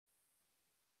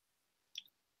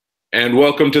And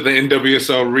welcome to the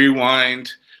NWSL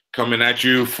Rewind, coming at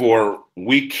you for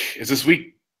is this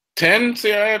week 10,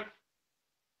 CIF?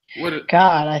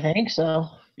 God, I think so.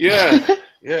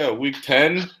 Yeah, week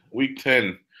 10.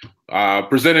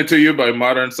 Presented to you by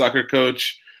Modern Soccer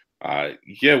Coach.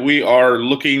 We are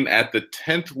looking at the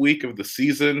 10th week of the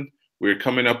season. We're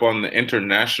coming up on the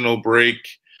international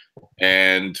break,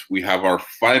 and we have our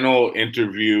final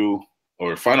interview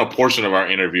or final portion of our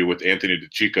interview with Anthony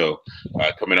DiCicco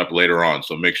coming up later on.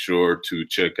 So make sure to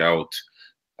check out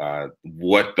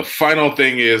what the final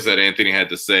thing is that Anthony had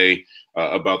to say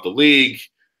about the league,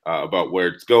 about where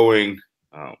it's going,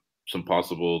 some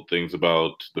possible things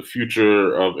about the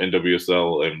future of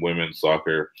NWSL and women's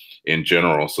soccer in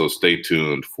general. So stay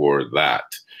tuned for that.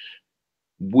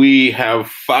 We have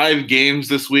 5 games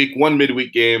this week, 1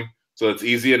 midweek game, so it's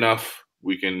easy enough.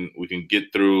 We can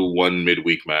get through 1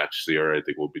 midweek match. Sierra, I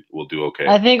think we'll do okay.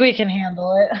 I think we can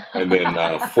handle it. And then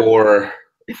four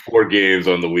games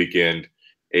on the weekend.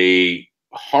 A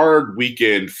hard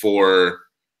weekend for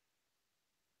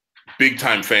big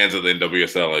time fans of the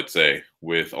NWSL, I'd say,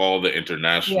 with all the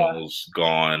internationals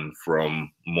gone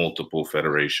from multiple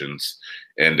federations,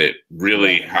 and it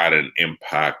really had an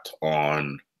impact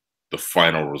on the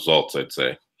final results, I'd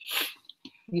say.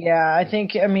 Yeah,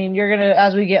 you're going to,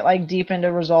 as we get deep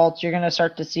into results, you're going to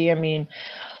start to see,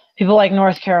 people like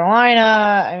North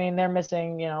Carolina, they're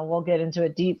missing, we'll get into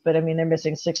it deep, but they're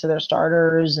missing 6 of their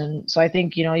starters. And so I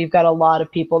think, you've got a lot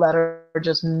of people that are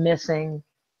just missing,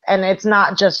 and it's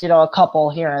not just, a couple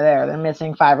here or there. They're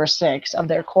missing 5 or 6 of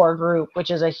their core group,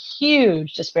 which is a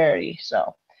huge disparity.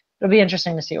 So it'll be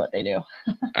interesting to see what they do.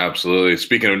 Absolutely.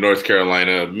 Speaking of North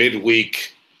Carolina,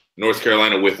 midweek, North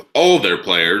Carolina with all their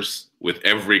players, with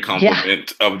every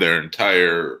complement of their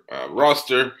entire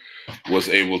roster, was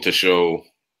able to show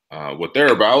what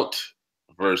they're about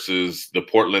versus the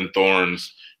Portland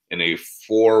Thorns in a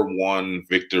 4-1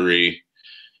 victory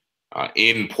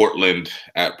in Portland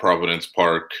at Providence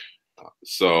Park.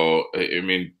 So,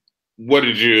 what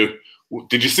did you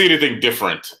see anything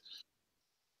different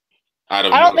out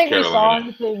of North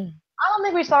Carolina? I don't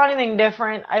think we saw anything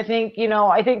different. I think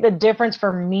the difference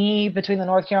for me between the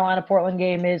North Carolina Portland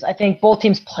game is I think both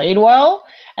teams played well.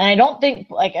 And I don't think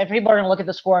if people are going to look at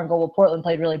the score and go, well, Portland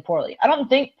played really poorly. I don't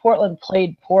think Portland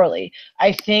played poorly.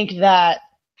 I think that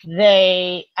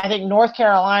North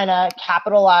Carolina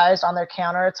capitalized on their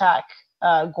counterattack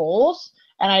goals.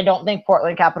 And I don't think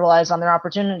Portland capitalized on their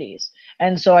opportunities.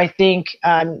 And so I think,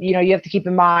 you have to keep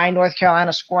in mind North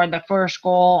Carolina scored the first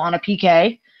goal on a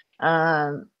PK.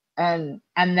 And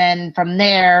then from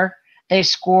there, they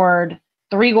scored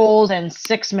 3 goals in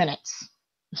 6 minutes.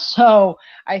 So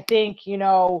I think,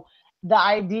 the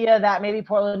idea that maybe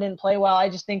Portland didn't play well, I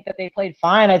just think that they played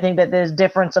fine. I think that the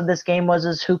difference of this game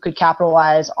was who could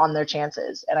capitalize on their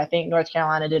chances. And I think North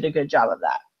Carolina did a good job of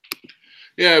that.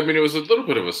 Yeah, it was a little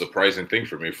bit of a surprising thing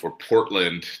for me for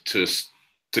Portland to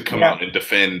come out and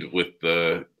defend with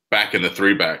the back in the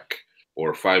 3-back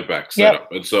or 5-back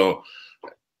setup. And so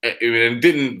it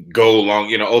didn't go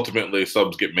long. Ultimately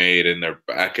subs get made and they're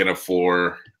back in a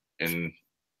 4, and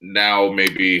now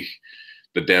maybe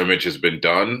the damage has been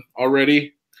done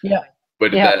already. Yeah.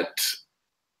 But that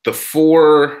the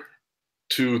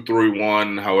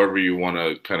 4-2-3-1, however you want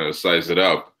to kind of size it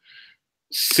up,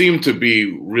 seemed to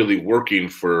be really working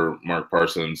for Mark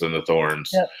Parsons and the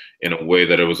Thorns in a way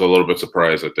that it was a little bit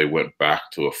surprised that they went back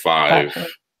to a 5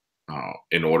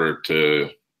 in order to,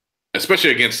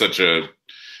 especially against such a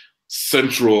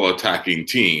central attacking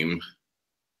team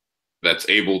that's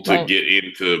able to get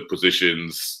into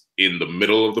positions in the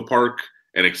middle of the park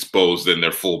and expose then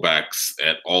their fullbacks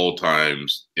at all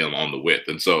times on the width.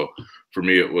 And so for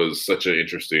me, it was such an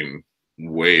interesting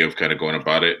way of kind of going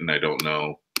about it. And I don't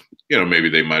know, maybe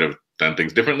they might have done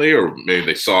things differently, or maybe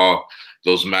they saw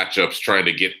those matchups trying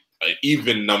to get an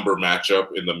even number matchup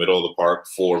in the middle of the park,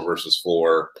 4 versus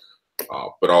 4,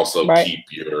 but also keep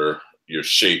your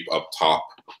shape up top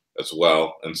as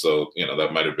well. And so,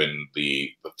 that might have been the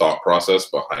thought process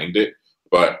behind it.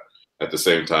 But at the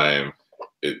same time,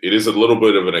 it is a little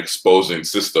bit of an exposing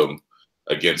system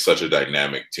against such a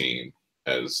dynamic team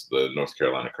as the North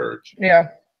Carolina Courage. Yeah.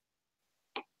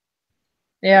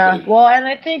 Yeah. Well, and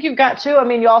I think you've got to,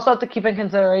 you also have to keep in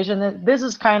consideration that this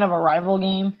is kind of a rival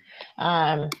game.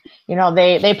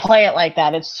 They play it like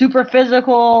that. It's super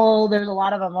physical. There's a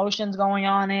lot of emotions going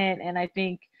on it. And I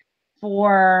think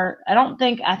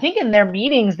I think in their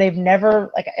meetings, they've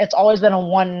never, it's always been a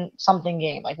 1-something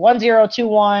game, 1-0,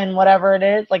 2-1, whatever it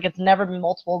is. It's never been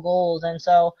multiple goals. And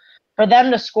so for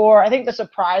them to score, I think the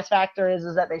surprise factor is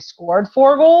that they scored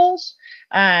 4 goals.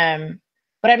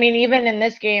 But even in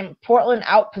this game, Portland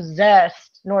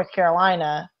outpossessed North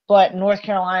Carolina, but North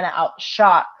Carolina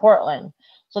outshot Portland.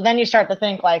 So then you start to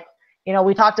think like,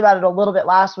 we talked about it a little bit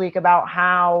last week about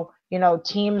how,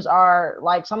 teams are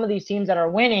like some of these teams that are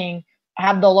winning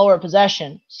have the lower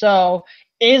possession. So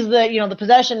is the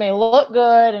possession may look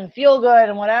good and feel good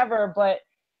and whatever, but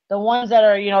the ones that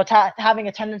are, having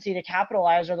a tendency to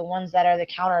capitalize are the ones that are the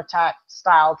counterattack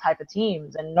style type of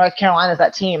teams. And North Carolina's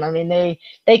that team. I mean,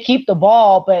 they keep the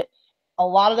ball, but a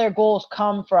lot of their goals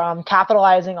come from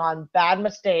capitalizing on bad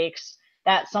mistakes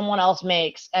that someone else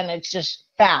makes. And it's just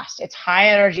fast. It's high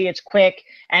energy. It's quick.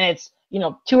 And it's,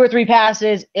 2 or 3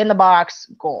 passes in the box,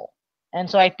 goal. And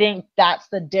so I think that's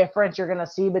the difference you're going to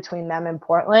see between them and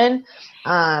Portland.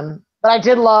 But I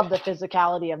did love the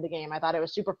physicality of the game. I thought it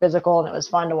was super physical and it was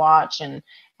fun to watch. And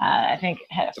I think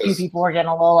a few people were getting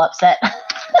a little upset.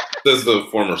 Says the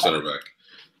former center back.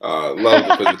 Love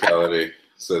the physicality,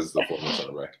 says the former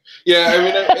center back. Yeah,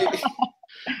 I mean,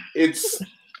 it's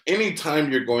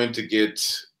anytime you're going to get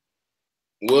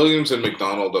Williams and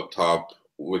McDonald up top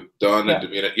with Dunn and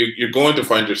Davina, you're going to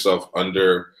find yourself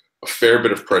under a fair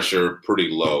bit of pressure pretty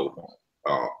low.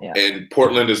 And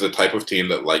Portland is the type of team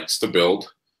that likes to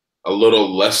build. A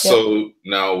little less so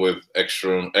now with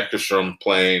Ekstrom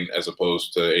playing as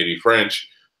opposed to AD French,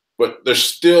 but they're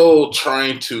still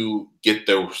trying to get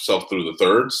themselves through the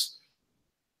thirds.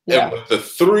 Yeah. And with the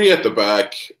 3 at the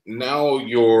back, now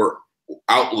your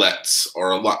outlets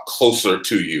are a lot closer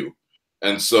to you.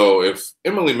 And so if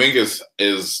Emily Mingus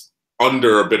is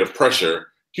under a bit of pressure,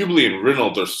 Hubley and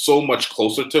Reynolds are so much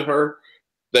closer to her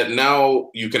that now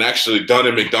you can actually, Dunn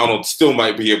and McDonald still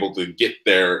might be able to get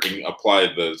there and apply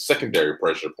the secondary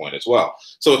pressure point as well.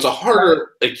 So it's a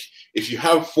harder, like if you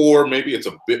have 4, maybe it's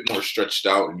a bit more stretched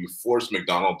out and you force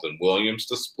McDonald and Williams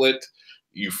to split,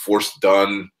 you force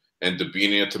Dunn and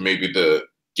Debinha to maybe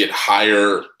get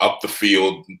higher up the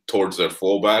field towards their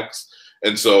fullbacks.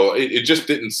 And so it just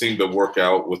didn't seem to work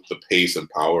out with the pace and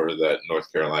power that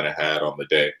North Carolina had on the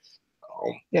day.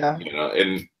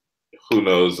 And who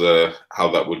knows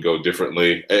how that would go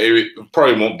differently. It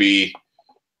probably won't be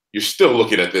 – you're still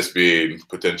looking at this being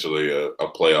potentially a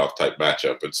playoff type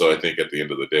matchup. And so I think at the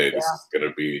end of the day, this is going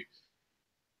to be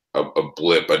a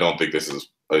blip. I don't think this is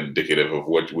indicative of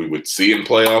what we would see in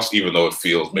playoffs, even though it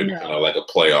feels maybe kind of like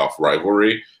a playoff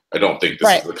rivalry. I don't think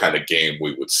this is the kind of game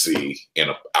we would see in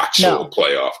an actual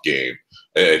playoff game.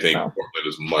 I think Portland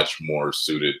is much more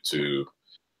suited to –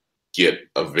 get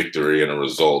a victory and a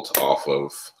result off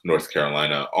of North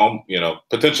Carolina,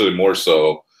 potentially more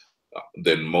so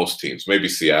than most teams. Maybe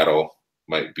Seattle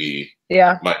might be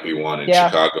one, and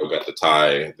Chicago got the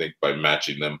tie, I think, by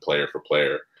matching them player for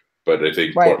player. But I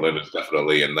think Portland is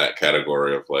definitely in that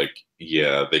category of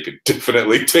they could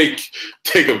definitely take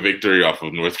a victory off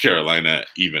of North Carolina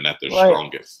even at their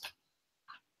strongest.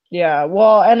 Yeah,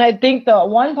 well, and I think the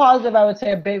one positive, I would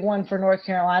say a big one for North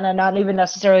Carolina, not even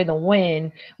necessarily the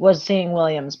win, was seeing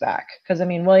Williams back. Because, I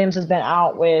mean, Williams has been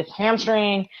out with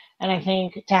hamstring, and I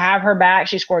think to have her back,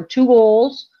 she scored 2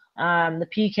 goals, the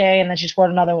PK, and then she scored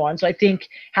another one. So I think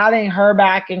having her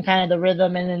back and kind of the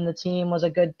rhythm and in the team was a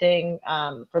good thing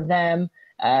for them.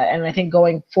 And I think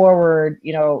going forward,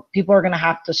 people are going to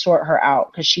have to sort her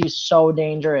out because she's so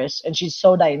dangerous and she's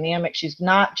so dynamic. She's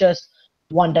not just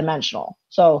one-dimensional.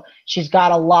 So she's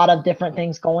got a lot of different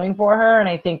things going for her, and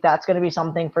I think that's going to be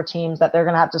something for teams that they're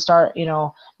going to have to start,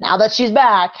 now that she's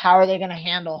back, how are they going to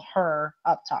handle her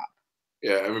up top?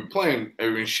 Yeah,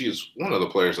 she's one of the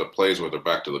players that plays with her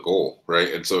back to the goal,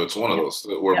 right? And so it's one of those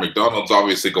where McDonald's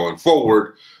obviously going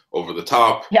forward over the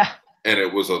top. Yeah. And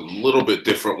it was a little bit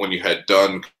different when you had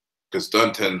Dunn, because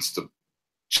Dunn tends to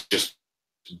just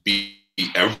be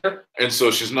ever. And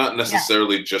so she's not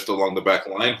necessarily just along the back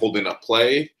line holding up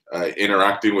play,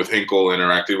 interacting with Hinkle,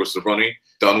 interacting with Cervoni.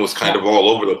 Dunn was kind of all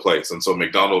over the place. And so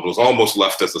McDonald was almost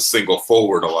left as a single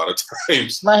forward a lot of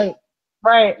times.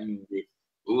 Right. With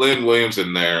Lynn Williams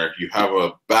in there, you have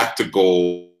a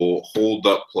back-to-goal,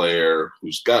 hold-up player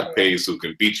who's got pace, who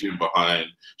can beat you in behind.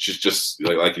 She's just,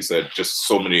 like you said, just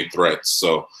so many threats.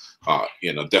 So,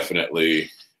 definitely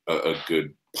a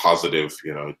good positive,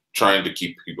 trying to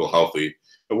keep people healthy.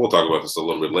 And we'll talk about this a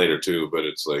little bit later too, but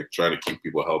it's like trying to keep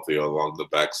people healthy along the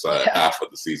backside half of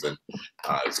the season.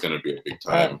 It's going to be a big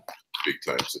time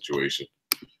situation.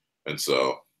 And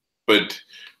so, but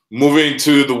moving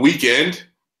to the weekend,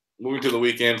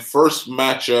 first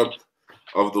matchup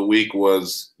of the week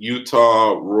was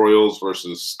Utah Royals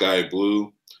versus Sky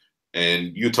Blue.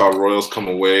 And Utah Royals come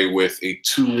away with a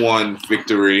 2-1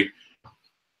 victory.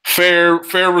 Fair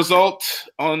result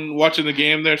on watching the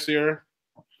game there, Sierra?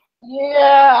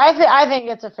 Yeah, I think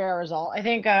it's a fair result. I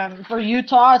think for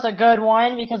Utah it's a good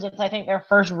one because it's I think their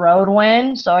first road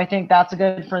win, so I think that's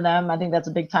good for them. I think that's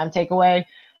a big time takeaway.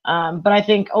 But I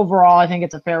think overall, I think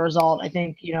it's a fair result. I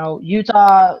think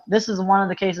Utah. This is one of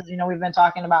the cases we've been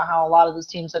talking about how a lot of those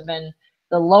teams have been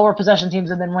the lower possession teams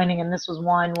have been winning, and this was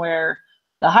one where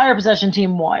the higher possession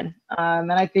team won.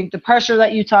 And I think the pressure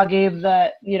that Utah gave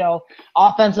that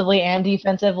offensively and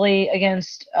defensively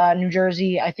against New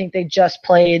Jersey, I think they just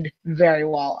played very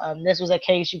well. This was a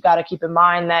case you've got to keep in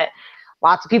mind that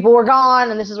lots of people were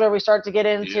gone, and this is where we start to get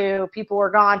into people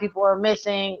were gone, people were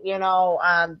missing.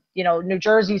 New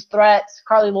Jersey's threats,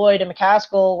 Carly Lloyd and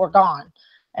McCaskill were gone,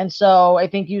 and so I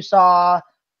think you saw.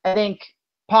 I think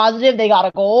positive they got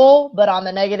a goal, but on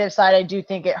the negative side, I do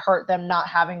think it hurt them not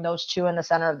having those two in the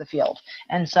center of the field.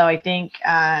 And so I think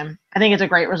it's a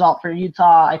great result for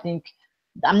Utah. I think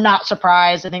I'm not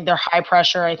surprised. I think they're high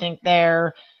pressure. I think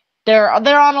they're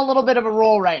on a little bit of a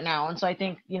roll right now, and so I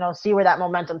think see where that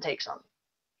momentum takes them.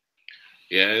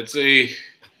 Yeah,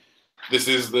 this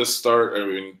is the start. I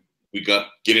mean, we got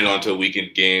getting onto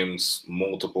weekend games,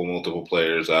 multiple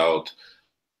players out.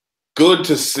 Good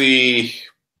to see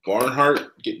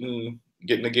Barnhart getting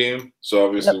a game. So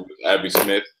obviously with Abby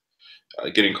Smith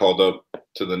getting called up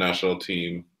to the national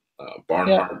team,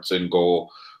 Barnhart's in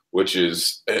goal, which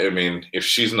is, I mean, if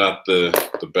she's not the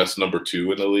best number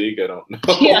 2 in the league, I don't know.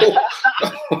 Yeah.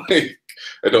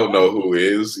 I don't know who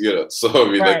is. So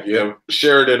I mean, like you have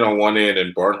Sheridan on one end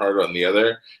and Barnhart on the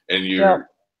other, and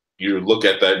you look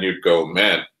at that and you'd go,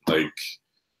 man, like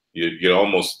you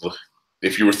almost.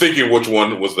 If you were thinking which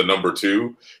one was the number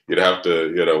 2, you'd have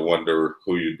to, wonder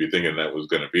who you'd be thinking that was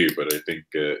going to be. But I think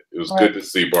it was good to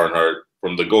see Barnhart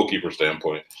from the goalkeeper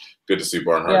standpoint. Good to see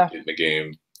Barnhart getting the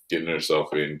game, getting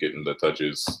herself in, getting the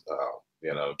touches,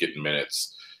 getting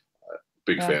minutes.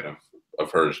 Big fan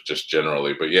of hers just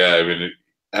generally. But yeah, I mean,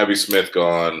 Abby Smith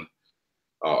gone.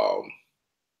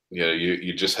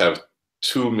 You just have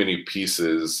too many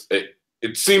pieces.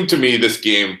 It seemed to me this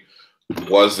game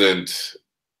wasn't.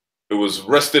 It was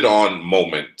rested on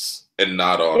moments and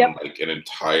not on like an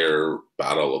entire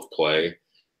battle of play.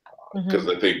 Because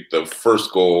I think the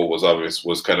first goal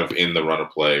was kind of in the run of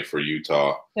play for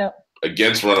Utah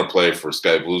against run of play for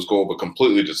Sky Blue's goal, but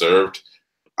completely deserved.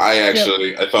 I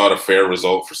thought a fair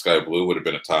result for Sky Blue would have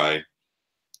been a tie.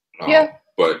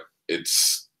 But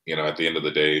it's at the end of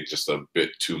the day, just a bit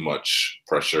too much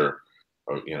pressure.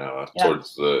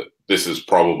 Towards this is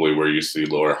probably where you see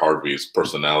Laura Harvey's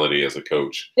personality as a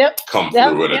coach come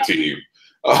through in a team.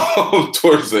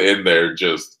 Towards the end there,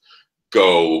 just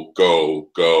go,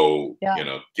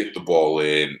 get the ball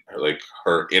in, like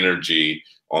her energy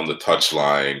on the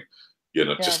touchline,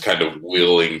 just kind of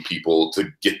willing people to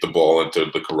get the ball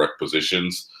into the correct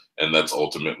positions. And that's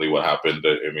ultimately what happened.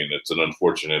 I mean, it's an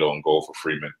unfortunate own goal for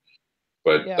Freeman,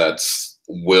 but that's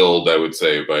willed, I would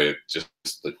say, by just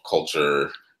the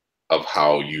culture of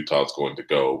how Utah's going to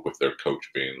go with their coach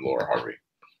being Laura Harvey.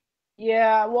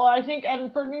 Yeah, well, I think,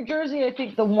 and for New Jersey, I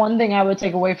think the one thing I would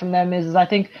take away from them is I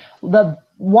think the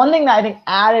one thing that I think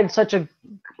added such a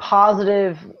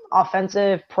positive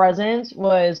offensive presence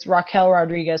was Raquel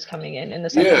Rodriguez coming in the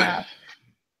second half.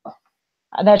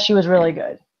 That she was really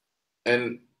good.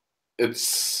 And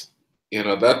it's, she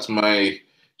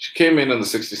came in the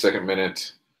 62nd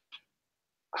minute.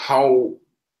 How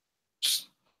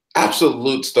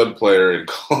absolute stud player in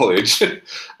college. And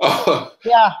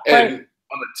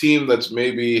on a team that's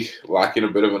maybe lacking a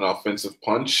bit of an offensive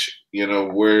punch,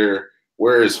 where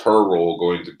is her role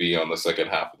going to be on the second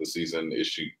half of the season? Is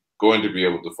she going to be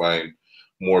able to find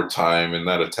more time in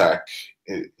that attack?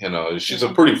 She's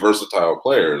a pretty versatile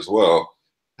player as well.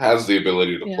 Has the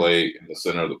ability to play in the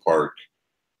center of the park,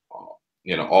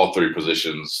 all 3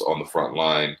 positions on the front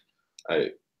line.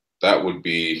 That would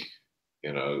be,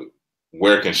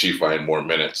 where can she find more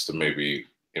minutes to maybe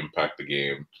impact the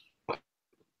game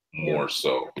more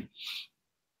so?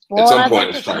 At some point,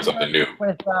 it's trying something new.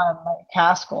 With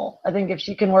McCaskill, I think if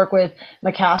she can work with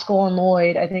McCaskill and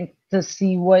Lloyd, I think to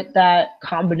see what that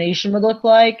combination would look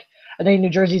like. I think New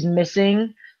Jersey's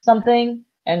missing something,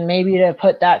 and maybe to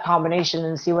put that combination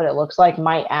and see what it looks like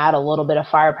might add a little bit of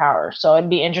firepower. So it'd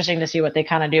be interesting to see what they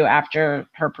kind of do after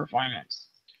her performance.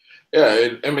 Yeah,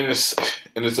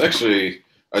 it's actually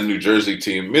a New Jersey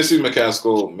team missing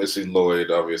McCaskill, missing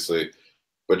Lloyd, obviously,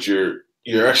 but you're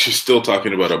actually still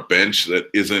talking about a bench that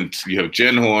isn't. You have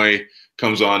Jen Hoy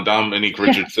comes on, Dominique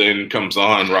Richardson comes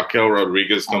on, Raquel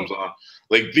Rodriguez comes on.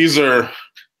 Like, these are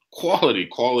quality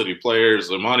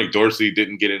players. Imani Dorsey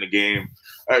didn't get in the game.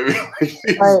 I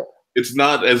mean, it's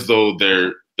not as though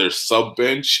their sub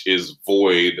bench is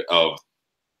void of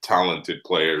talented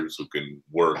players who can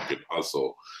work and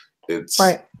hustle. It's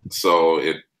right. So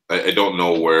I don't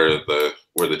know where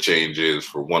the change is.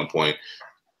 For 1 point,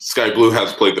 Sky Blue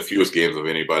has played the fewest games of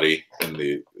anybody in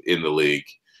the league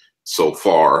so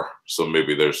far. So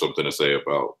maybe there's something to say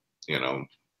about,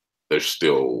 they're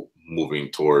still moving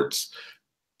towards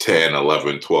 10,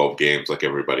 11, 12 games like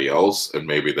everybody else. And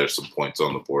maybe there's some points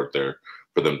on the board there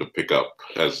for them to pick up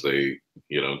as they,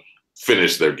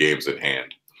 finish their games at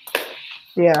hand.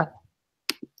 Yeah.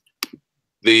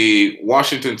 The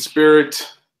Washington Spirit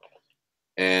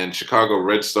and Chicago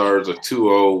Red Stars, a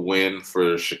 2-0 win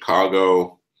for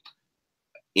Chicago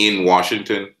in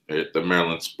Washington at the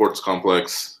Maryland Sports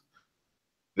Complex.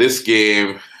 This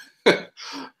game,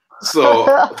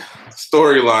 so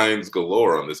storylines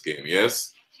galore on this game,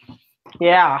 yes?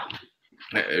 Yeah.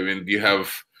 I mean, you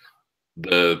have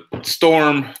the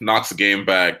Storm knocks the game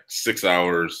back 6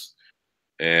 hours,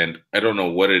 and I don't know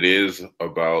what it is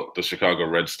about the Chicago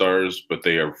Red Stars, but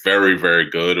they are very, very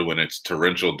good when it's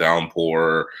torrential downpour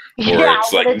or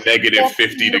it's like negative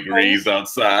 50 degrees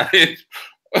outside.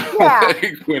 Yeah.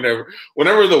 Like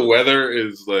whenever the weather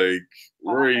is like,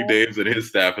 Rory Daves and his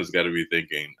staff has got to be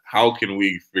thinking, how can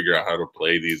we figure out how to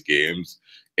play these games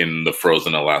in the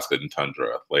frozen Alaskan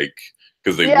tundra? Like,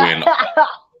 because they win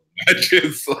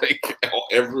matches, like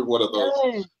every one of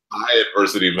those high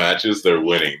adversity matches, they're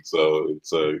winning. So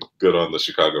it's good on the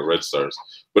Chicago Red Stars.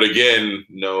 But again,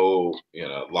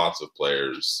 lots of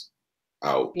players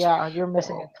out. Yeah, you're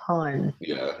missing a ton.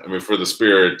 Yeah, I mean, for the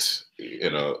Spirit,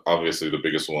 obviously the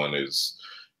biggest one is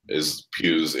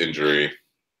Pugh's injury,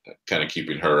 kind of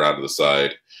keeping her out of the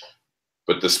side.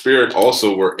 But the Spirit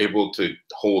also were able to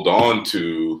hold on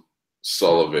to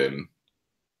Sullivan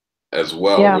as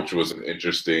well, which was an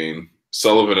interesting.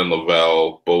 Sullivan and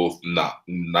Lavelle both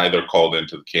neither called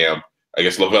into the camp. I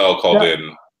guess Lavelle called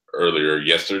in earlier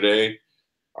yesterday,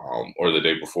 or the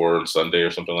day before on Sunday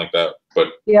or something like that,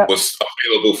 but was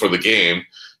available for the game.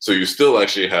 So you still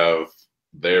actually have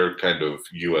their kind of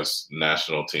U.S.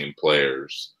 national team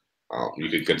players. You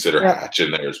could consider Hatch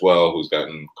in there as well, who's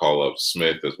gotten call-ups.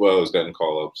 Smith as well, who's gotten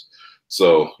call-ups.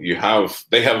 So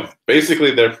they have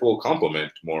basically their full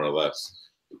complement, more or less.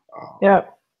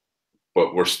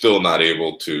 But we're still not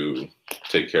able to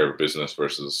take care of business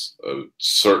versus a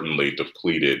certainly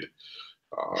depleted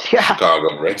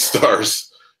Chicago Red Stars.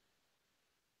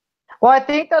 Well, I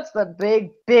think that's the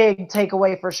big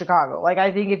takeaway for Chicago. Like,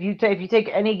 I think if you take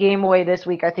any game away this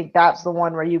week, I think that's the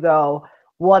one where you go,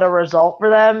 what a result for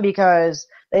them, because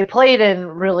they played in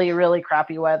really, really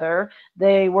crappy weather.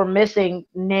 They were missing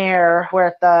Nair,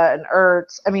 Huerta, and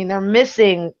Ertz. I mean, they're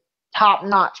missing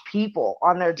top-notch people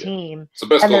on their team. It's the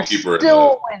best goalkeeper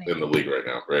in the league right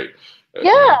now, right?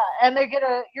 Yeah, and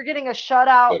you're getting a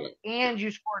shutout and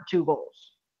you scored 2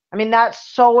 goals. I mean,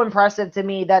 that's so impressive to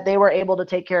me that they were able to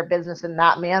take care of business in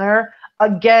that manner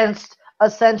against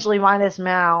essentially minus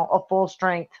Mao, a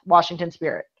full-strength Washington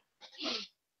Spirit.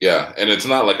 Yeah, and it's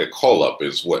not like a call-up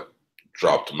is what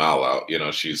dropped Mal out.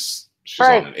 She's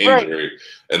on an injury,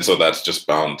 and so that's just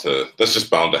bound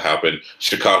to happen.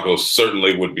 Chicago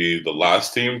certainly would be the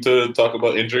last team to talk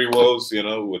about injury woes,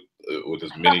 with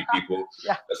as many people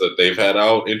as that they've had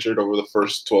out injured over the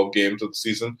first 12 games of the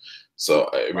season. So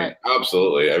I mean,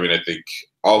 absolutely. I mean, I think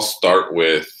I'll start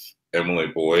with Emily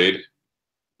Boyd.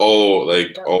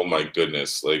 Oh my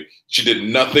goodness! Like, she did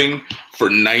nothing for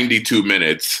 92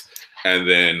 minutes, and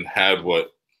then had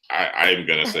what I'm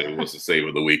going to say was the save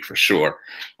of the week for sure.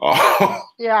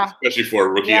 Especially for a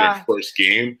rookie in her first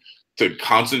game, to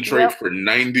concentrate for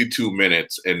 92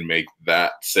 minutes and make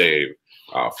that save,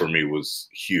 for me, was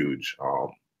huge.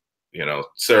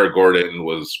 Sarah Gordon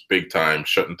was big time,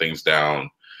 shutting things down.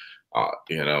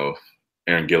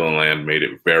 Erin Gilliland made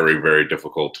it very, very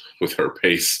difficult with her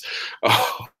pace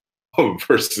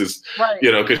versus,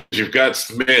 because you've got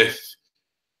Smith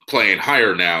playing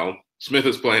higher now. Smith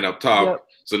is playing up top.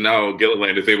 So now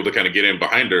Gilliland is able to kind of get in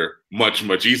behind her much,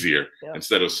 much easier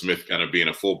instead of Smith kind of being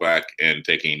a fullback and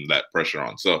taking that pressure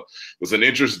on. So it was an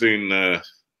interesting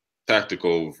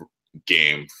tactical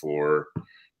game for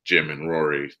Jim and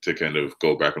Rory to kind of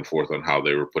go back and forth on how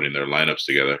they were putting their lineups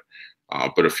together.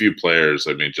 But a few players,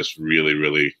 I mean, just really,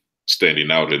 really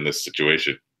standing out in this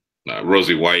situation.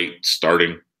 Rosie White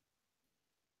starting.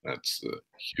 That's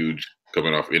huge,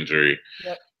 coming off injury.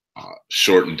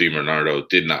 Short and DiBernardo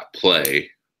did not play,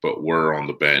 but were on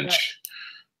the bench.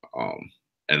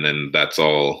 And then that's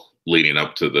all leading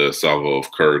up to the salvo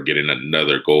of Kerr getting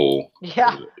another goal,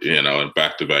 in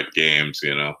back-to-back games,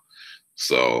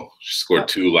 So she scored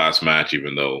 2 last match,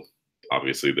 even though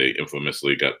obviously they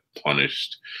infamously got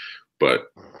punished.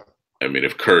 But, I mean,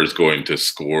 if Kerr's going to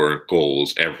score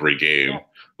goals every game,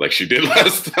 like she did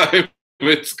last time,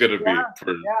 it's gonna be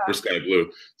for Sky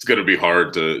Blue. It's gonna be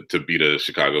hard to beat a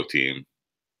Chicago team.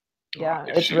 Yeah,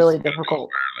 it's really difficult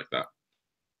like that.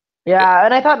 Yeah,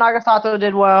 and I thought Nagasato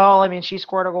did well. I mean, she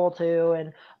scored a goal too,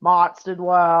 and Motts did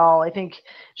well. I think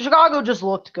Chicago just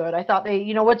looked good. I thought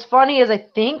they, what's funny is I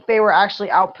think they were actually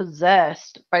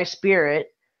outpossessed by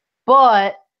Spirit,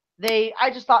 but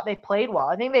I just thought they played well.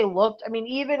 I think they looked, I mean,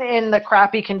 even in the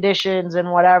crappy conditions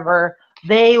and whatever,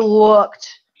 they looked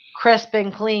crisp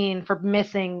and clean for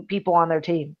missing people on their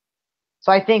team.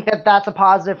 So I think that that's a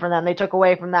positive for them. They took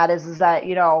away from that is that,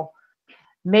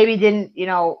 maybe didn't,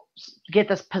 get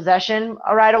this possession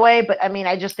right away. But, I mean,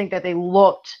 I just think that they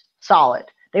looked solid.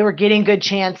 They were getting good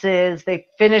chances. They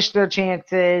finished their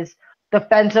chances.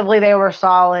 Defensively, they were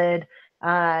solid.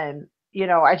 I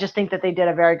just think that they did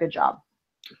a very good job.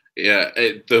 Yeah,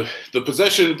 the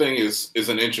possession thing is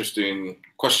an interesting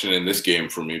question in this game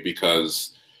for me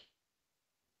because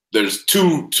there's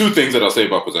two things that I'll say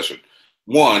about possession.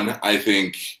 One, I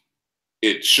think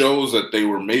it shows that they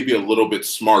were maybe a little bit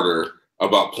smarter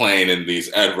about playing in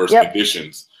these adverse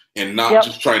conditions and not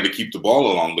just trying to keep the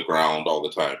ball along the ground all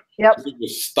the time. It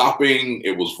was stopping,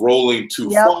 it was rolling too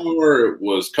far, it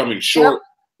was coming short.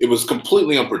 It was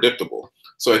completely unpredictable.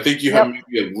 So I think you have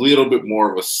maybe a little bit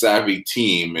more of a savvy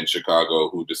team in Chicago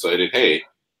who decided, hey,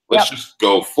 let's just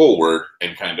go forward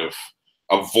and kind of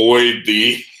avoid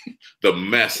the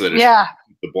mess that is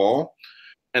the ball.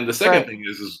 And the second thing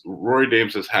is Rory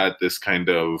Dames has had this kind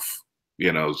of,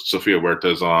 Sofia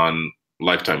Huerta's on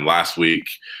Lifetime last week,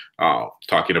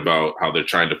 talking about how they're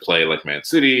trying to play like Man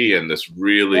City and this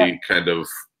really kind of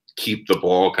keep the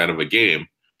ball kind of a game.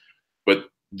 But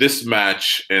this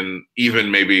match, and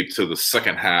even maybe to the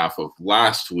second half of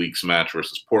last week's match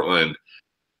versus Portland,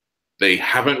 they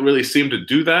haven't really seemed to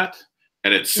do that.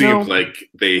 And it seems like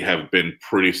they have been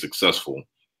pretty successful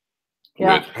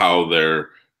with how they're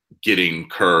getting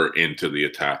Kerr into the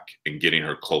attack and getting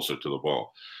her closer to the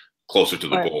ball. Closer to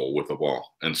the goal with the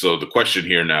ball. And so the question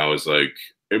here now is like,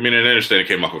 I mean, I understand it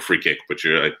came off a free kick, but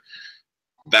you're like,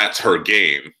 that's her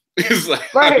game. It's like,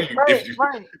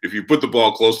 if you put the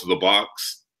ball close to the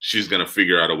box, she's going to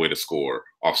figure out a way to score.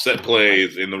 Offset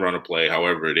plays, in the run of play,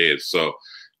 however it is. So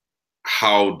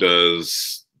how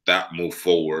does that move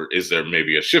forward? Is there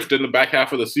maybe a shift in the back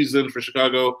half of the season for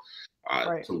Chicago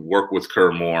to work with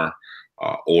Kerr more?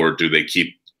 Or do they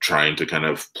keep trying to kind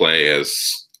of play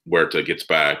as Huerta gets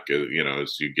back,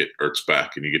 as you get Ertz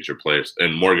back and you get your players.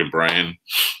 And Morgan Bryan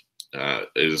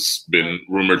has been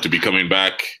rumored to be coming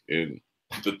back. And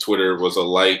the Twitter was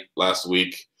alight last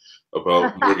week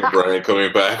about Morgan Bryan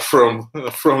coming back from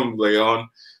Leon.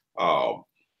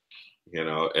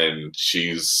 And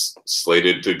she's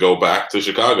slated to go back to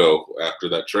Chicago after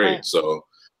that trade. Right. So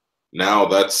now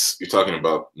that's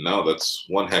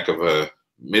one heck of a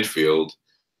midfield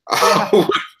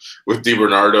with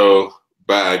DiBernardo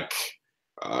back,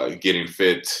 getting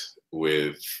fit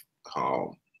with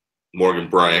Morgan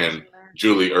Bryan,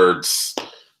 Julie Ertz,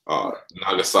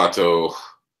 Nagasato,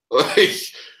 like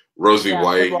Rosie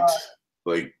White,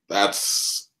 like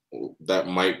that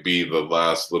might be the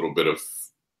last little bit of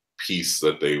piece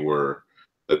that they were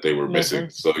missing.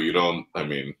 So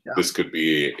this could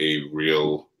be a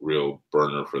real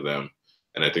burner for them,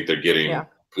 and I think they're getting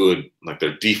good. Like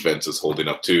their defense is holding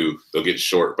up too. They'll get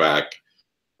Short back.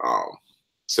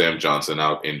 Sam Johnson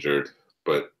out injured,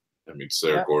 but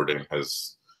Sarah Gordon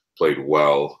has played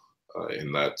well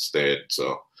in that stead.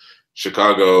 So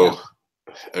Chicago,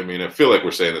 I feel like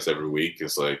we're saying this every week.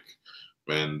 It's like,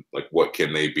 man, like what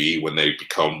can they be when they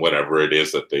become whatever it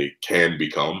is that they can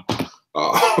become?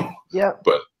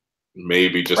 But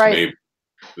maybe maybe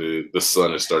the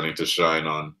sun is starting to shine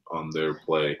on their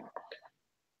play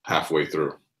halfway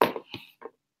through.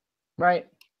 Right.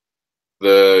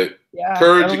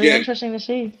 Courage again. Interesting to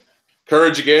see.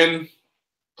 Courage again,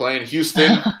 playing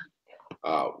Houston.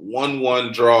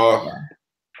 1-1 draw.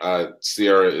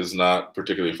 Sierra is not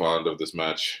particularly fond of this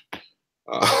match.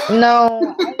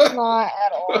 No, I'm not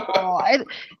at all.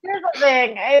 Here's the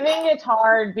thing. I think it's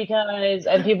hard because,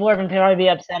 and people are going to probably be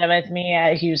upset with me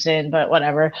at Houston, but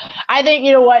whatever. I think,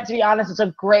 to be honest, it's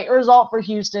a great result for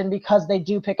Houston because they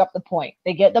do pick up the point.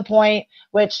 They get the point,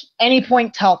 which any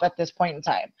points help at this point in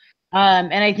time.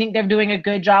 And I think they're doing a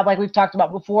good job, like we've talked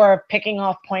about before, of picking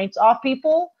off points off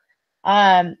people.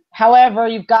 However,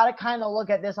 you've got to kind of look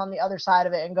at this on the other side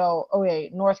of it and go, oh,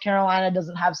 wait, North Carolina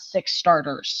doesn't have 6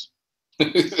 starters.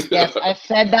 Yes, I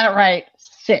said that right.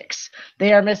 6.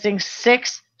 They are missing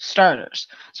 6 starters.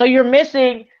 So you're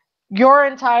missing your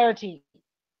entire team.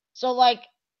 So,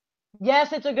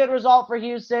 yes, it's a good result for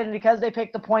Houston because they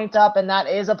picked the points up, and that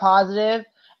is a positive.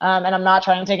 And I'm not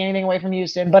trying to take anything away from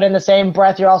Houston, but in the same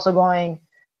breath, you're also going,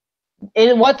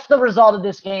 what's the result of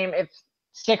this game if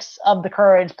 6 of the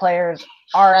Courage players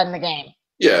are in the game?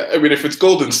 Yeah, I mean, if it's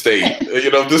Golden State,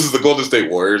 if this is the Golden State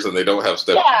Warriors and they don't have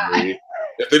Steph Curry,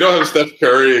 if they don't have Steph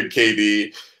Curry and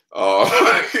KD,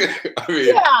 I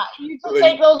mean, you just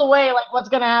take those away. Like, what's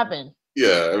gonna happen?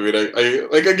 Yeah, I mean,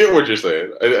 I get what you're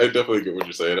saying. I definitely get what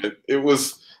you're saying. It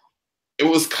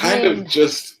was kind of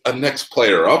just a next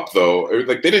player up, though. I mean,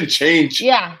 like, they didn't change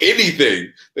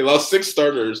anything. They lost 6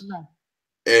 starters,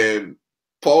 and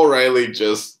Paul Riley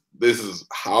this is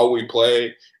how we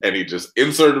play, and he just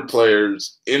inserted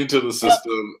players into the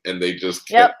system, and they just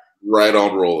kept right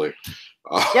on rolling.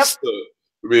 So,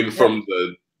 I mean, from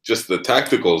the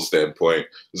tactical standpoint,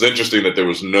 it's interesting that there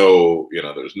was no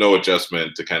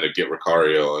adjustment to kind of get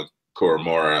Ricario and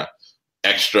Koromora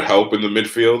extra help in the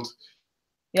midfield.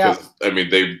 Yeah, I mean,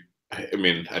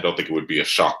 I don't think it would be a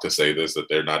shock to say this, that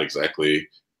they're not exactly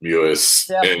Mewis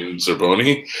and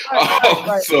Zerboni.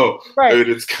 So I mean,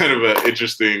 it's kind of an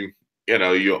interesting,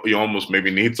 you almost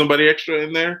maybe need somebody extra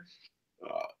in there,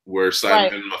 where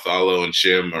Simon, Mathalo, and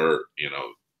Shim are,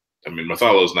 I mean,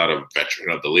 Mathalo's not a veteran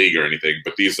of the league or anything,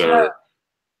 but these are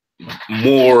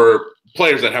more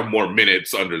players that have more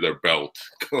minutes under their belt.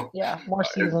 Yeah, more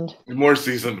seasoned. More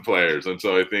seasoned players. And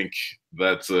so I think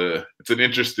it's an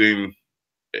interesting,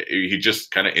 he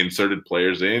just kind of inserted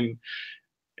players in,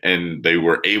 and they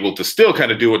were able to still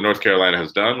kind of do what North Carolina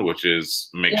has done, which is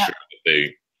make sure that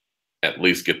they at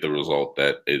least get the result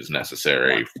that is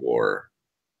necessary for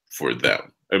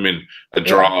them. I mean, a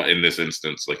draw in this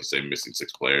instance, like you say, missing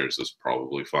 6 players is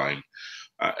probably fine.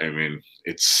 I mean,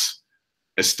 it's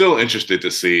still interested to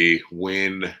see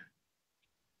when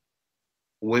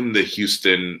the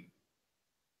Houston.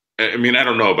 I mean, I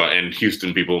don't know about, and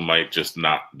Houston people might just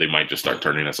start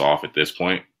turning us off at this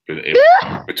point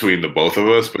between the both of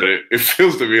us. But it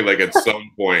feels to me like at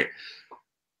some point,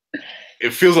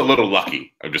 it feels a little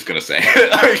lucky. I'm just gonna say.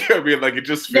 I mean, like, it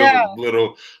just feels a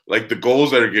little like the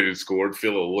goals that are getting scored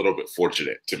feel a little bit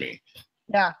fortunate to me.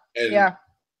 Yeah.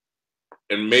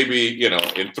 And maybe,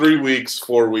 in 3 weeks,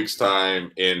 4 weeks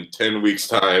time, in 10 weeks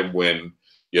time, when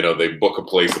they book a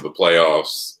place in the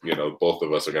playoffs, both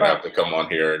of us are gonna have to come on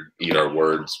here and eat our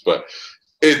words. But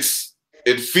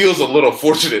it feels a little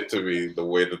fortunate to me, the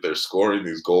way that they're scoring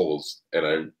these goals,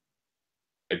 and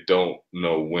I don't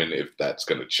know if that's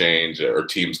going to change, or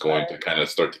teams going to kind of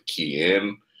start to key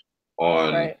in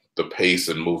on the pace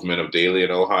and movement of Daly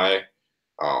and Ojai.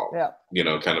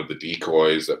 Kind of the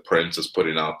decoys that Prince is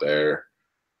putting out there.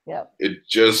 Yeah. It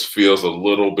just feels a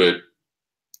little bit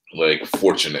like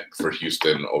fortunate for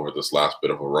Houston over this last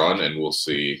bit of a run, and we'll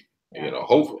see.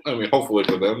 Hopefully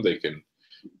for them, they can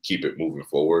keep it moving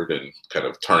forward and kind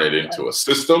of turn it into a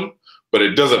system. But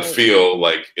it doesn't feel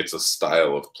like it's a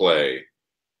style of play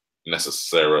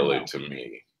necessarily to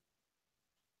me.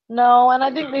 No, and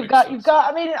I think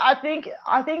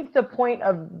I think the point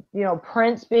of,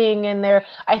 Prince being in there,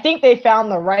 I think they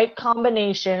found the right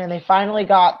combination, and they finally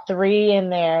got 3 in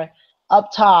there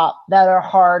up top that are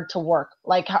hard to work,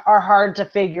 like are hard to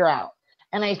figure out.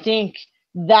 And I think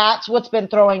that's what's been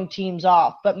throwing teams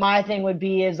off. But my thing would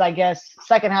be is, I guess,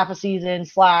 second half of season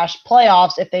 /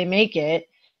 playoffs, if they make it,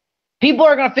 people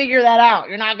are going to figure that out.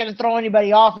 You're not going to throw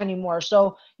anybody off anymore.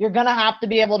 So you're going to have to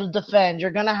be able to defend. You're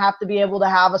going to have to be able to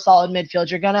have a solid midfield.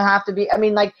 You're going to have to be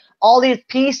 – all these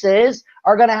pieces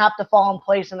are going to have to fall in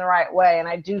place in the right way. And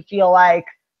I do feel like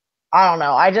 – I don't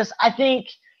know. I think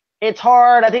it's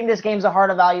hard. I think this game's a hard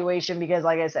evaluation because,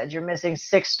 like I said, you're missing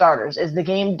 6 starters. Is the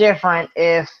game different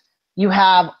if you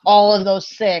have all of those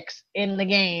 6 in the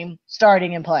game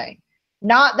starting and playing?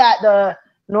 Not that the –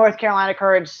 North Carolina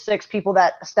Courage 6 people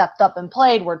that stepped up and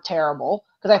played were terrible,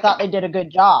 because I thought they did a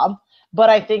good job. But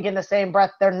I think in the same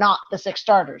breath, they're not the 6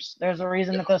 starters. There's a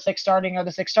reason that the 6 starting are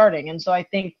the 6 starting. And so I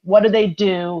think, what do they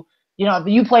do? If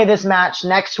you play this match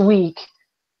next week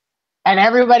and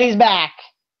everybody's back,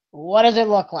 what does it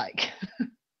look like?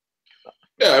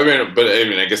 Yeah,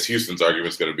 I guess Houston's argument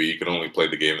is going to be you can only play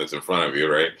the game that's in front of you,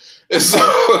 right? And so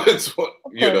it's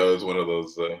one of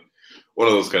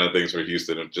those kind of things for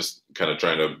Houston, and just kind of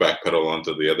trying to backpedal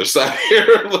onto the other side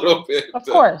here a little bit. Of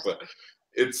course. But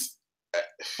it's,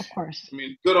 of course. I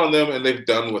mean, good on them, and they've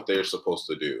done what they're supposed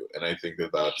to do. And I think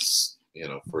that's,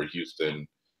 for Houston,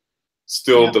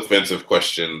 still defensive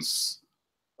questions.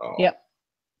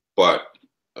 But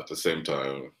at the same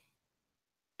time,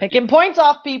 picking points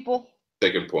off people.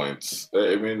 Taking points.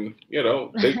 I mean,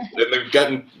 they've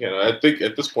gotten, I think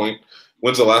at this point,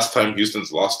 when's the last time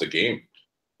Houston's lost a game?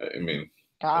 I mean,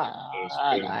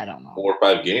 I don't know. 4 or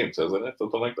 5 games, hasn't it?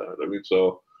 Something like that. I mean,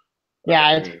 so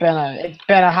yeah, it's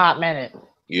been a hot minute.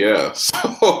 Yeah.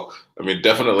 So I mean,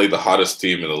 definitely the hottest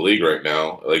team in the league right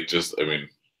now. Like, just I mean,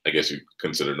 I guess you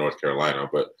consider North Carolina,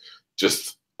 but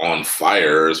just on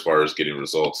fire as far as getting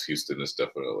results. Houston is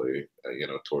definitely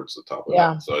towards the top of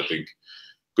Yeah. that. So I think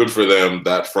good for them.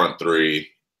 That front three,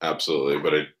 absolutely.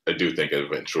 But I do think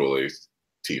eventually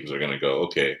teams are going to go,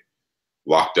 okay,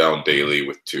 lock down Daly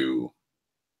with two,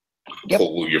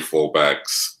 pull your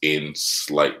fullbacks in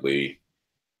slightly,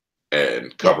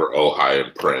 and cover Ojai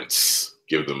and Prince.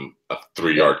 Give them a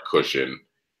 3-yard cushion,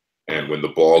 and when the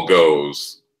ball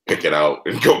goes, pick it out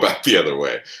and go back the other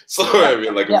way. So I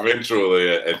mean, like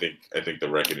eventually, I think the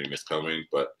reckoning is coming.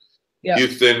 But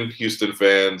Houston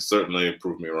fans, certainly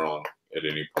prove me wrong at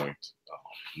any point.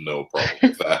 No problem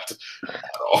with that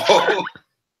at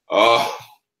all.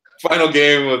 Final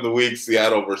game of the week: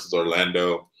 Seattle versus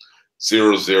Orlando,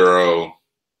 0-0.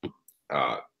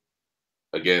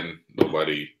 Again,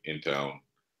 nobody in town.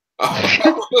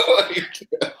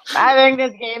 I think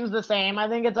this game's the same. I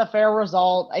think it's a fair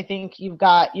result. I think you've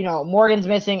got, Morgan's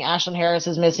missing, Ashlyn Harris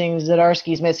is missing,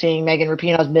 Zdarsky's missing, Megan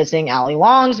Rapinoe's missing, Allie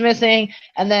Long's missing,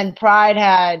 and then Pride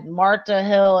had Marta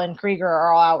Hill and Krieger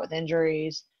are all out with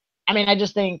injuries. I mean, I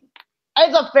just think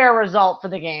it's a fair result for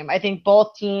the game. I think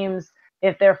both teams,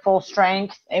 if they're full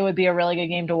strength, it would be a really good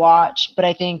game to watch. But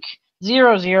I think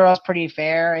 0-0 is pretty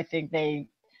fair. I think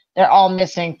they're all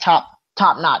missing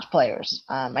top-notch players.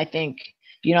 I think,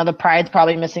 the Pride's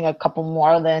probably missing a couple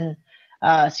more than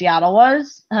Seattle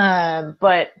was.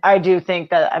 But I do think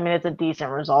that, I mean, it's a decent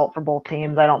result for both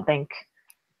teams. I don't think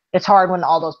it's hard when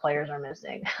all those players are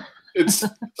missing. It's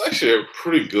actually a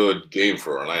pretty good game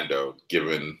for Orlando,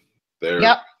 given their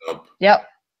up.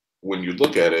 When you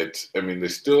look at it, I mean, they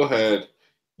still had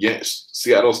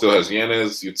Seattle still has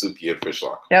Yanez, Utsuki, and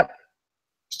Fishlock.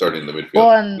 Starting in the midfield.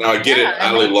 Well, now I get it.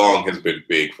 Allie Long has been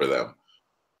big for them,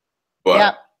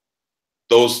 but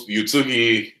those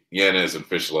Utsuki, Yanez, and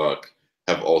Fishlock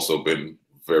have also been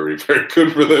very, very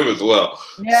good for them as well.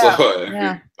 So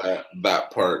I think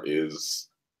that part is,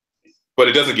 but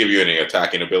it doesn't give you any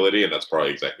attacking ability, and that's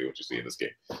probably exactly what you see in this game.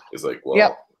 It's like,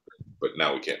 well, but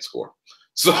now we can't score.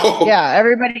 So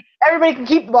everybody can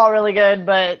keep the ball really good,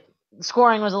 but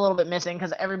scoring was a little bit missing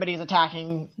because everybody's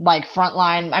attacking like front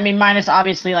line. I mean, minus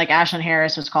obviously like Ashlyn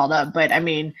Harris was called up, but I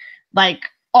mean, like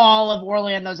all of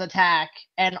Orlando's attack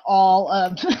and all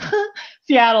of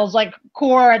Seattle's like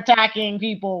core attacking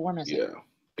people were missing.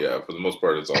 Yeah, for the most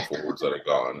part, it's all forwards that are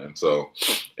gone, and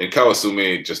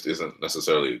Kawasumi just isn't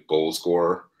necessarily a goal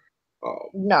scorer.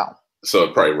 No. So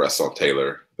it probably rests on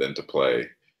Taylor then to play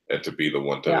and to be the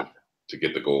one to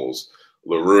get the goals.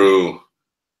 LaRue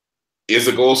is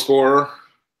a goal scorer,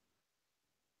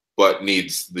 but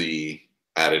needs the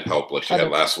added help like she had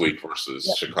last week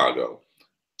versus Chicago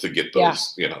to get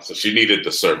those, so she needed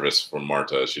the service from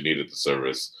Marta. She needed the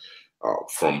service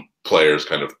from players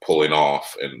kind of pulling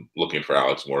off and looking for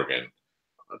Alex Morgan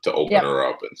to open her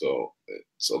up. And so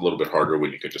it's a little bit harder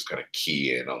when you could just kind of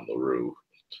key in on LaRue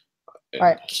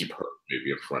and keep her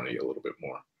maybe in front of you a little bit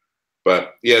more.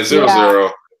 But 0-0.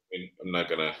 I mean, I'm not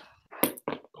going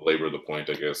to belabor the point.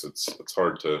 I guess it's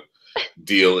hard to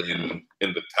deal in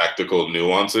the tactical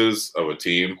nuances of a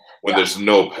team when there's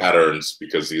no patterns,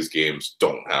 because these games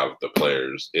don't have the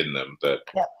players in them that,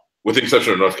 with the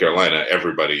exception of North Carolina,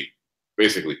 everybody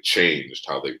basically changed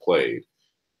how they played.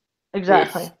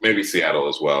 Exactly. With maybe Seattle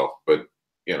as well, but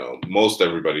most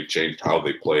everybody changed how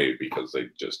they played because they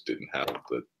just didn't have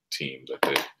the team that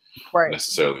they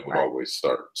necessarily would always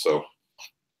start. So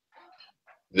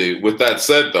with that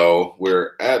said, though,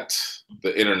 we're at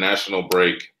the international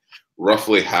break,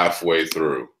 roughly halfway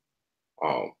through.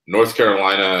 North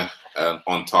Carolina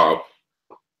on top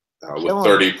with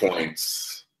 30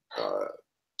 points,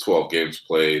 12 games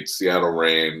played. Seattle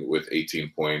Reign with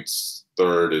 18 points.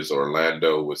 Third is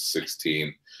Orlando with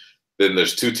 16. Then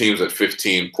there's two teams at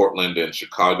 15, Portland and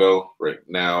Chicago. Right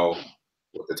now,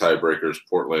 with the tiebreakers,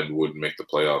 Portland would make the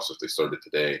playoffs if they started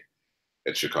today,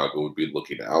 and Chicago would be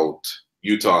looking out.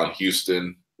 Utah and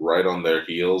Houston right on their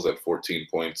heels at 14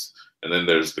 points. And then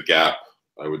there's the gap,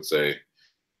 I would say,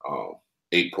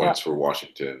 8 points for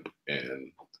Washington,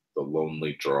 and the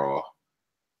lonely draw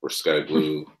for Sky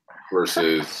Blue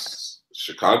versus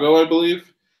Chicago, I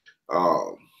believe.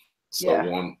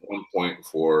 One point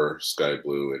for Sky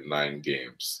Blue in 9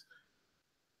 games.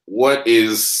 What's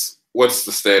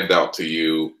the standout to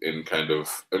you in kind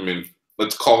of, I mean,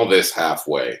 let's call this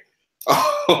halfway.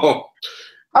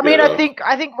 I mean, I think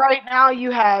right now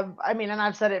you have, I mean, and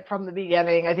I've said it from the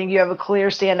beginning, I think you have a clear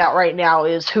standout right now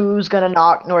is who's going to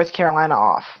knock North Carolina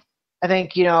off. I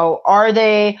think,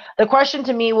 the question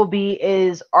to me will be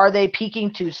are they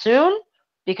peaking too soon,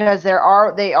 because they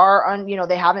are you know,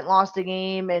 they haven't lost a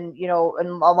game, and you know, and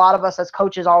a lot of us as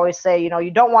coaches always say, you know,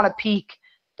 you don't want to peak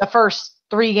the first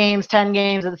 3 games, 10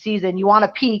 games of the season. You want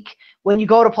to peak when you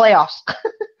go to playoffs.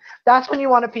 That's when you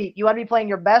want to peak. You want to be playing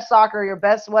your best soccer, your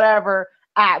best whatever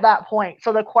at that point.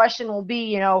 So the question will be,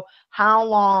 you know, how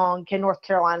long can North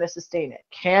Carolina sustain it?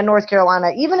 Can North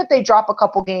Carolina, even if they drop a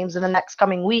couple games in the next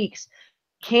coming weeks,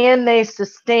 can they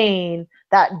sustain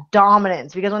that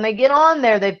dominance? Because when they get on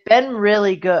there, they've been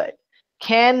really good.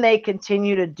 Can they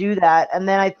continue to do that? And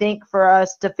then I think for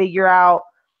us to figure out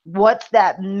what's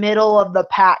that middle of the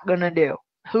pack going to do?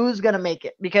 Who's going to make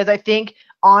it? Because I think,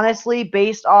 honestly,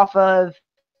 based off of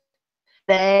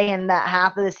they and that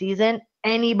half of the season,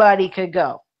 anybody could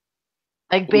go.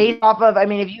 Like, based off of, I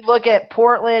mean, if you look at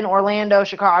Portland, Orlando,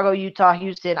 Chicago, Utah,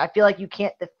 Houston, I feel like you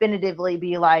can't definitively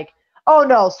be like, oh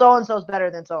no, so and so is better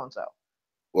than so and so.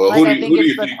 Well, like, who do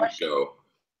you think would go?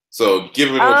 So,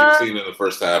 given what you've seen in the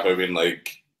first half, I mean,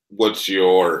 like, what's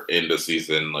your end of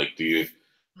season? Like, do you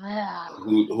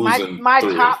who's in my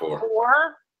 3 top and 4?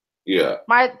 4? Yeah.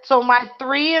 My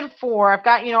 3 and 4, I've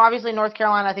got, you know, obviously North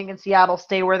Carolina, I think, and Seattle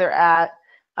stay where they're at.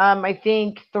 I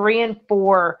think 3 and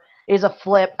 4 is a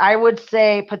flip. I would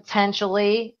say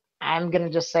potentially, I'm gonna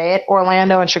just say it,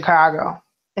 Orlando and Chicago.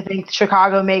 I think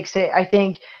Chicago makes it. I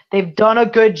think they've done a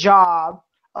good job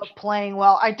of playing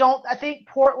well. I think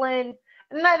Portland,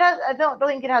 and I don't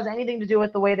think it has anything to do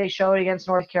with the way they showed against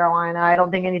North Carolina. I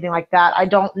don't think anything like that. I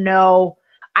don't know.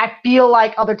 I feel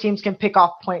like other teams can pick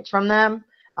off points from them.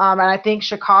 And I think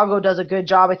Chicago does a good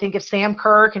job. I think if Sam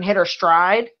Kerr can hit her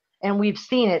stride, and we've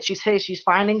seen it, she's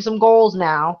finding some goals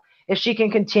now. If she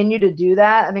can continue to do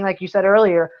that, I think, like you said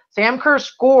earlier, Sam Kerr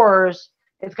scores,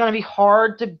 it's going to be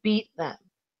hard to beat them.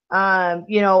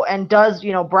 You know, and does,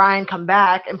 you know, Brian come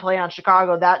back and play on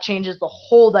Chicago, that changes the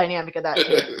whole dynamic of that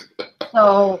team.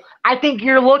 So I think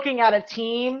you're looking at a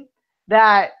team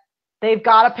that they've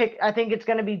got to pick. I think it's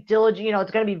going to be diligent. You know,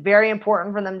 it's going to be very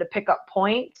important for them to pick up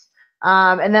points.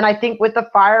 And then I think with the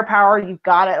firepower you've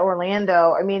got at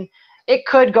Orlando, I mean, it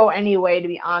could go any way, to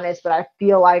be honest, but I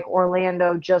feel like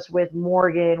Orlando, just with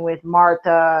Morgan, with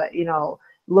Martha, you know,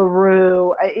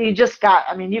 LaRue,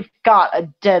 you've got a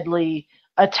deadly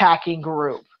attacking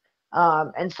group.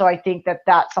 And so I think that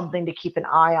that's something to keep an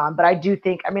eye on. But I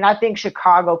think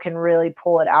Chicago can really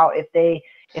pull it out if they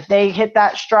hit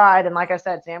that stride. And like I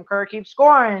said, Sam Kerr keeps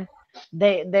scoring,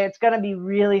 it's going to be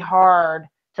really hard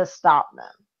to stop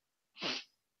them.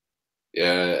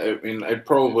 Yeah, I mean, I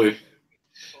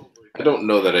don't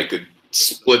know that I could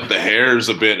split the hairs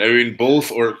a bit. I mean, both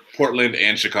Portland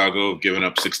and Chicago have given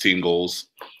up 16 goals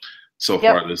so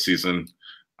far this season,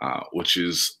 which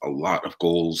is a lot of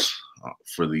goals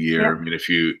for the year. Yep. I mean, if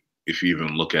you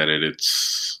even look at it,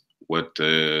 it's what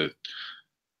the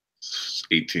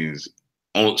 18s.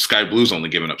 Oh, Sky Blue's only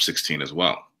given up 16 as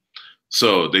well,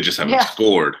 so they just haven't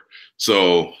scored.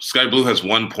 So Sky Blue has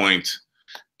 1 point,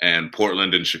 and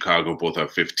Portland and Chicago both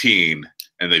have 15.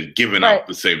 And they've given up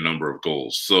the same number of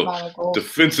goals. So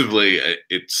defensively,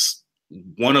 it's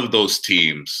one of those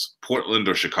teams, Portland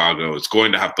or Chicago, is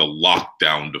going to have to lock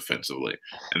down defensively.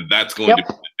 And that's going to be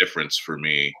the difference for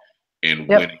me in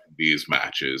winning these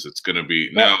matches. It's going to be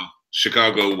now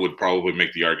Chicago would probably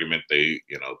make the argument they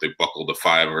buckled a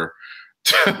fiver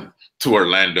to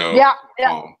Orlando.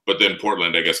 But then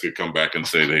Portland, I guess, could come back and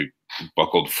say they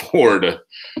buckled 4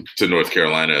 to North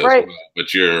Carolina as well. But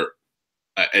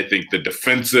I think the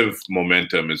defensive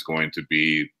momentum is going to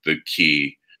be the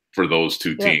key for those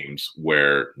two teams,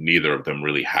 where neither of them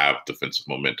really have defensive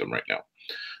momentum right now.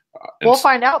 We'll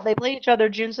find out. They play each other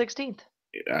June 16th.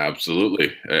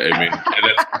 Absolutely. I mean,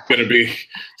 and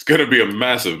it's going to be a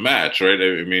massive match, right?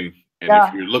 I mean,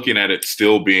 if you're looking at it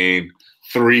still being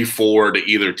 3-4 to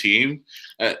either team,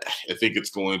 I think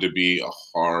it's going to be a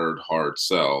hard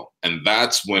sell. And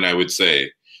that's when I would say,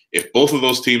 if both of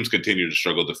those teams continue to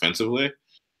struggle defensively,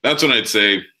 that's when I'd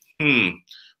say,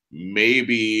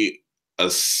 maybe a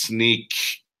sneak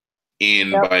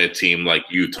in by a team like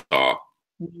Utah,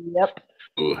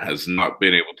 who has not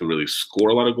been able to really score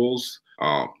a lot of goals,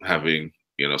 having,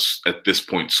 you know, at this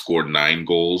point scored 9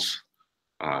 goals.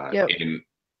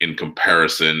 In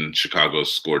comparison, Chicago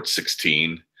scored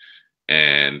 16,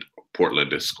 and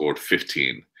Portland has scored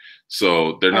 15.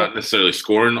 So they're not necessarily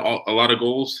scoring a lot of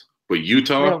goals. But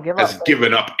Utah has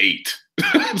given up 8.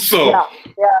 So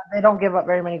they don't give up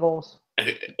very many goals.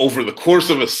 Over the course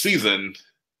of a season,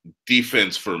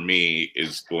 defense for me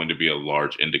is going to be a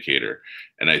large indicator.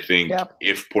 And I think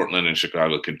if Portland and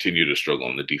Chicago continue to struggle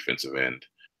on the defensive end,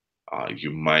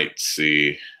 you might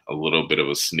see a little bit of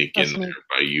a sneak in there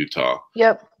by Utah.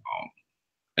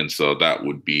 And so that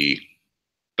would be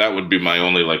that would be my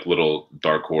only like little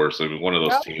dark horse. I mean, one of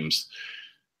those teams,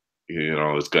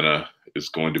 is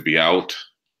going to be out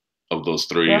of those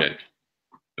three,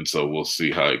 and so we'll see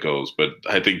how it goes. But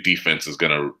I think defense is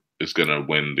gonna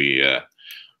win the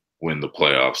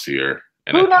playoffs here.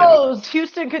 And who knows?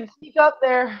 Houston could sneak up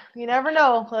there. You never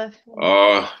know.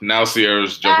 Now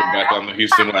Sierra's jumping back on the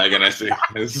Houston wagon. I see.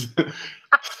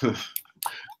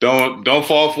 Don't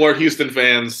fall for it, Houston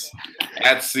fans.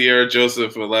 At Sierra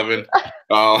Joseph 11.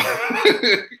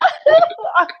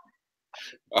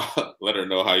 Let her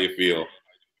know how you feel.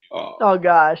 Oh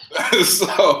gosh.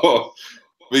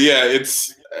 But yeah, I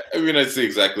see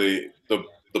exactly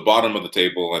the bottom of the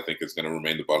table. I think is going to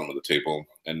remain the bottom of the table,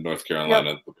 and North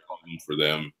Carolina, the problem for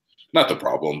them, not the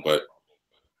problem, but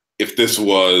if this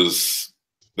was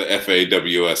the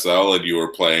FAWSL and you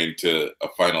were playing to a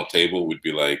final table, we'd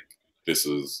be like, this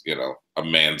is, a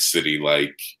Man City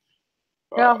like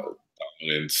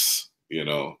dominance,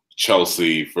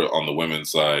 Chelsea on the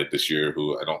women's side this year,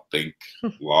 who I don't think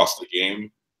lost a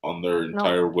game on their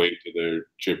entire way to their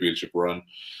championship run.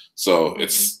 So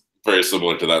it's very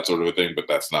similar to that sort of a thing, but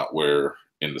that's not where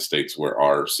in the States where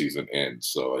our season ends.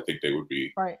 So I think they would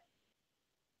be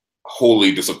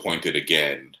wholly disappointed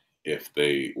again if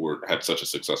they had such a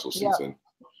successful season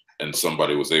and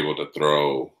somebody was able to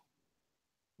throw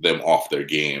them off their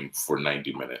game for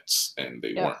 90 minutes and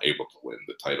they weren't able to win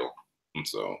the title. And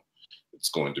so it's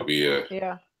going to be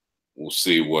we'll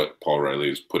see what Paul Riley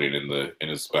is putting in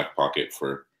his back pocket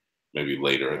for maybe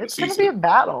later in the season. It's going to be a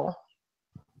battle.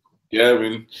 Yeah, I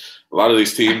mean, a lot of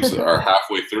these teams are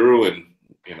halfway through, and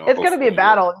it's going to be a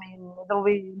battle. I mean, it'll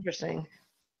be interesting.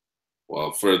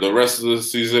 Well, for the rest of the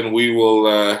season, we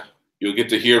will. You'll get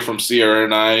to hear from Sierra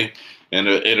and I, and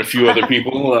a few other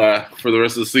people for the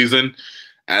rest of the season.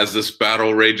 As this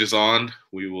battle rages on,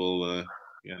 we will,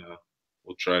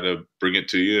 we'll try to bring it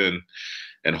to you,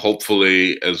 and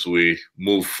hopefully, as we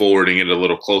move forward and get a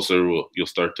little closer, you'll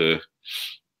start to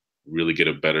really get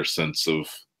a better sense of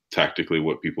tactically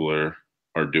what people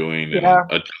are doing and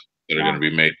adjustments that are going to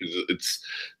be made.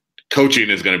 Coaching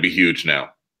is going to be huge now.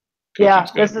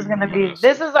 This is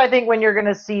I think when you're going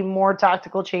to see more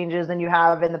tactical changes than you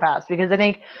have in the past, because I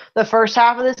think the first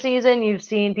half of the season you've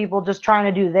seen people just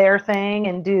trying to do their thing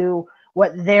and do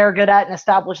what they're good at and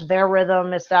establish their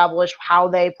rhythm, establish how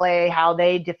they play, how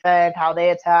they defend, how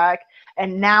they attack.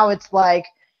 And now it's like,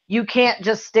 you can't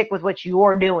just stick with what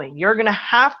you're doing. You're going to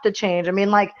have to change. I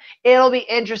mean, like, it'll be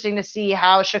interesting to see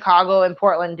how Chicago and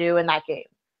Portland do in that game.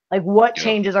 Like, what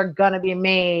changes are going to be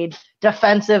made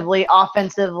defensively,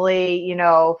 offensively,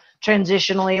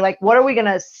 transitionally? Like, what are we going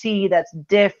to see that's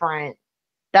different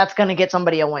that's going to get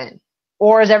somebody a win?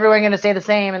 Or is everyone going to stay the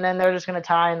same and then they're just going to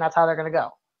tie and that's how they're going to go?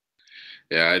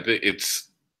 Yeah, I think it's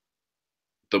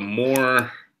the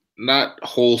more, not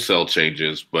wholesale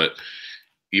changes, but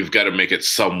you've got to make it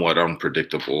somewhat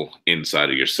unpredictable inside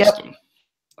of your system.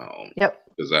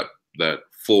 Because that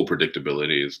full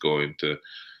predictability is going to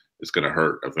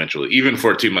hurt eventually. Even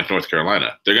for a team like North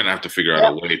Carolina, they're going to have to figure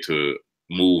out a way to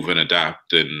move and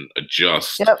adapt and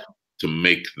adjust to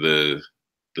make the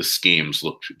schemes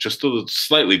look just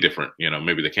slightly different.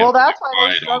 Maybe they can't. Well, that's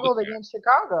why they struggled against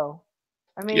Chicago.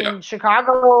 I mean,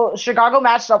 Chicago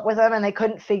matched up with them and they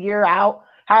couldn't figure out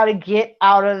how to get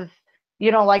out of,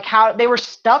 like how they were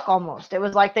stuck almost. It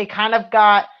was like they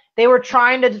were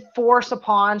trying to force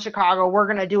upon Chicago, we're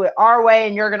going to do it our way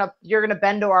and you're going to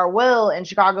bend to our will. And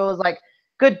Chicago was like,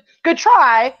 good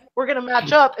try. We're going to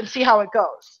match up and see how it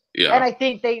goes. Yeah. And I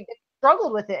think they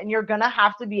struggled with it, and you're going to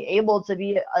have to be able to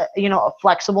be,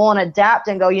 flexible and adapt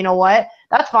and go, you know what,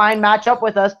 that's fine. Match up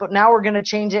with us. But now we're going to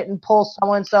change it and pull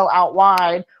so-and-so out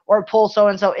wide or pull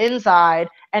so-and-so inside.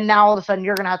 And now all of a sudden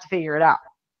you're going to have to figure it out.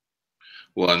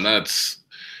 Well, and that's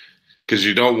because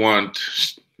you don't want,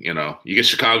 you get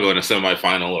Chicago in a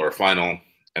semifinal or a final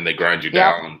and they grind you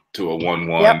down to a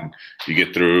 1-1. Yep. You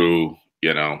get through,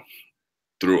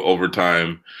 through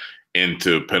overtime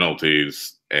into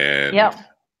penalties. And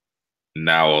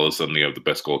now all of a sudden you have the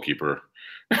best goalkeeper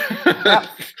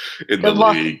in the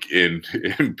league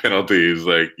in penalties.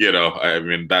 Like,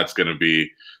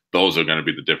 those are going to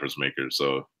be the difference makers.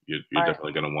 So you're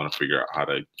definitely going to want to figure out how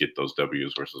to get those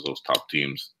W's versus those top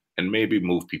teams and maybe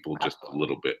move people just a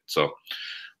little bit. So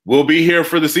we'll be here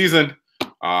for the season.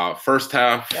 First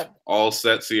half, all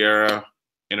set, Sierra.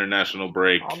 International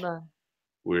break.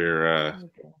 We're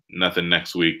nothing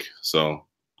next week. So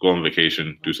go on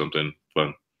vacation, do something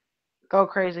fun. Go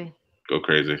crazy.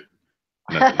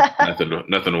 Nothing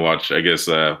to watch. I guess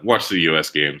watch the U.S.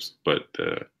 games, but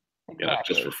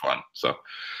just for fun. So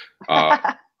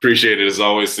appreciate it as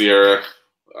always, Sierra.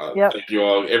 Thank you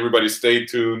all. Everybody stay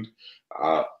tuned.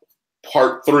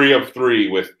 part 3 of 3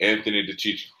 with Anthony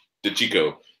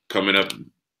DeChico coming up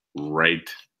right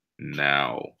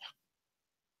now.